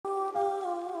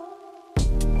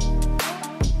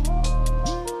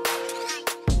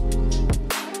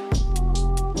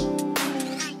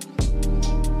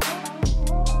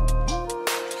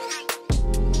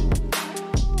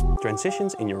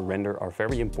Transitions in your render are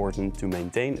very important to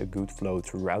maintain a good flow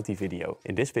throughout the video.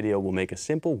 In this video, we'll make a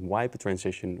simple wipe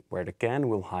transition where the can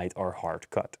will hide our hard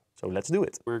cut. So let's do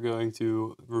it. We're going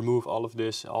to remove all of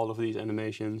these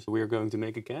animations. We're going to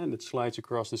make a can that slides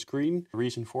across the screen. The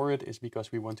reason for it is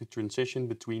because we want to transition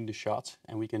between the shots,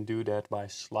 and we can do that by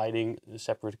sliding a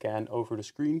separate can over the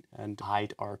screen and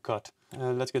hide our cut.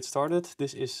 Let's get started.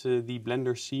 This is the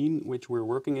Blender scene which we're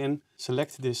working in.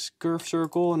 Select this curve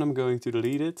circle and I'm going to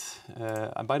delete it.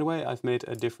 By the way, I've made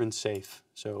a different save.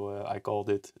 So I called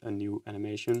it a new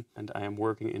animation and I am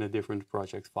working in a different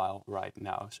project file right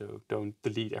now. So don't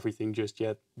delete everything just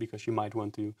yet because you might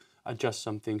want to adjust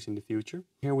some things in the future.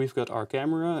 Here we've got our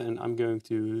camera and I'm going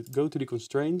to go to the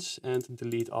constraints and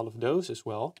delete all of those as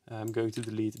well. I'm going to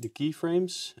delete the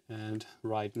keyframes and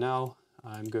right now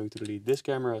I'm going to delete this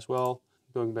camera as well.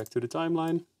 Going back to the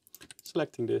timeline,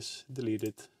 selecting this, delete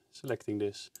it, selecting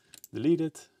this, delete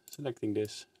it, selecting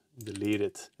this, delete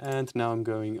it. And now I'm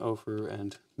going over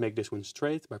and make this one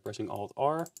straight by pressing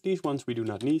Alt-R. These ones we do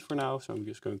not need for now, so I'm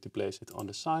just going to place it on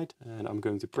the side. And I'm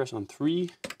going to press on 3,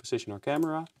 position our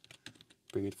camera,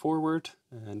 bring it forward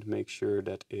and make sure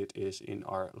that it is in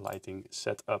our lighting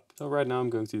setup. So right now I'm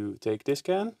going to take this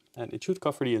can and it should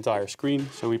cover the entire screen.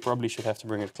 So we probably should have to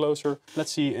bring it closer.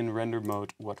 Let's see in render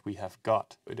mode what we have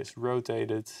got. It is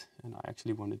rotated and I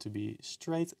actually want it to be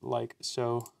straight like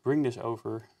so. Bring this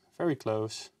over very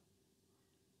close.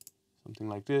 Something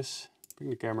like this. Bring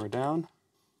the camera down.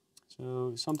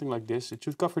 So something like this. It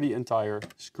should cover the entire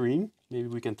screen. Maybe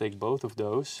we can take both of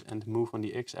those and move on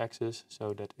the x-axis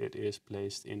so that it is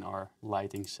placed in our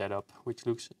lighting setup, which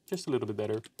looks just a little bit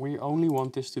better. We only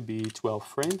want this to be 12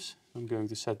 frames. I'm going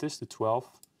to set this to 12.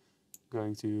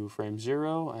 Going to frame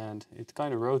 0 and it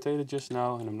kind of rotated just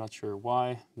now and I'm not sure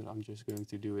why, but I'm just going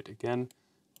to do it again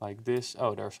like this.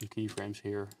 Oh, there are some keyframes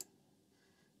here.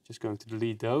 Just going to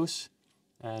delete those.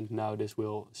 And now this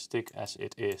will stick as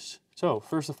it is. So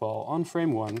first of all, on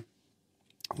frame 1,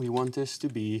 we want this to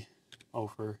be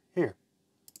over here,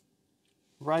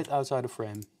 right outside of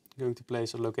frame. I'm going to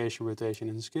place a location, rotation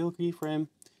and scale keyframe.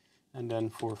 And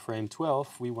then for frame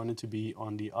 12, we want it to be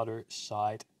on the other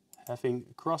side, having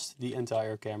crossed the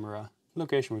entire camera.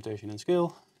 Location, rotation and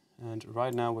scale. And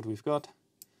right now what we've got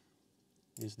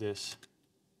is this.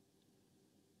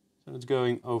 So it's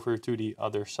going over to the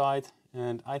other side.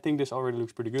 And I think this already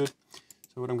looks pretty good.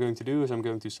 So what I'm going to do is I'm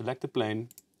going to select the plane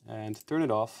and turn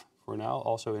it off for now.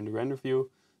 Also in the render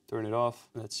view, turn it off.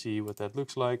 Let's see what that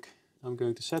looks like. I'm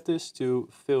going to set this to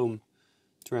film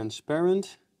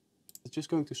transparent. It's just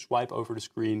going to swipe over the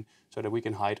screen so that we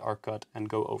can hide our cut and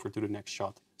go over to the next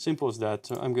shot. Simple as that.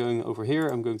 So I'm going over here.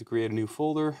 I'm going to create a new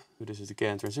folder. So this is the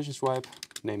can transition swipe.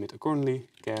 Name it accordingly.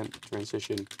 Can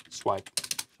transition swipe.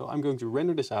 So I'm going to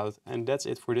render this out and that's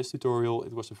it for this tutorial.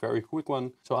 It was a very quick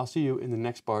one. So I'll see you in the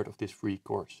next part of this free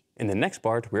course. In the next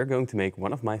part, we're going to make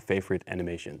one of my favorite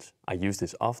animations. I use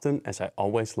this often as I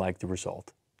always like the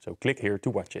result. So click here to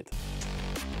watch it.